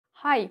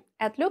Hi,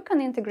 at Luckan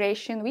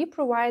Integration, we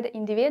provide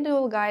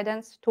individual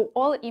guidance to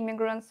all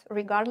immigrants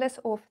regardless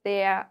of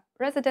their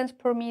residence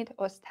permit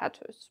or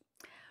status.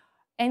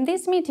 In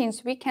these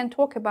meetings, we can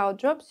talk about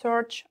job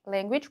search,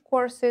 language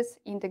courses,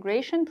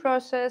 integration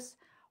process,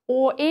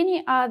 or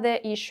any other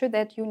issue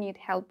that you need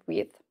help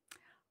with.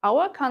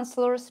 Our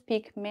counselors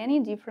speak many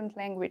different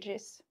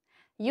languages.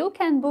 You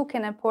can book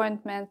an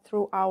appointment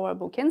through our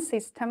booking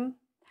system.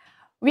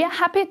 We are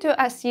happy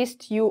to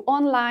assist you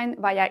online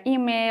via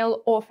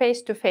email or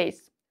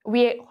face-to-face.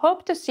 We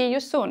hope to see you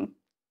soon.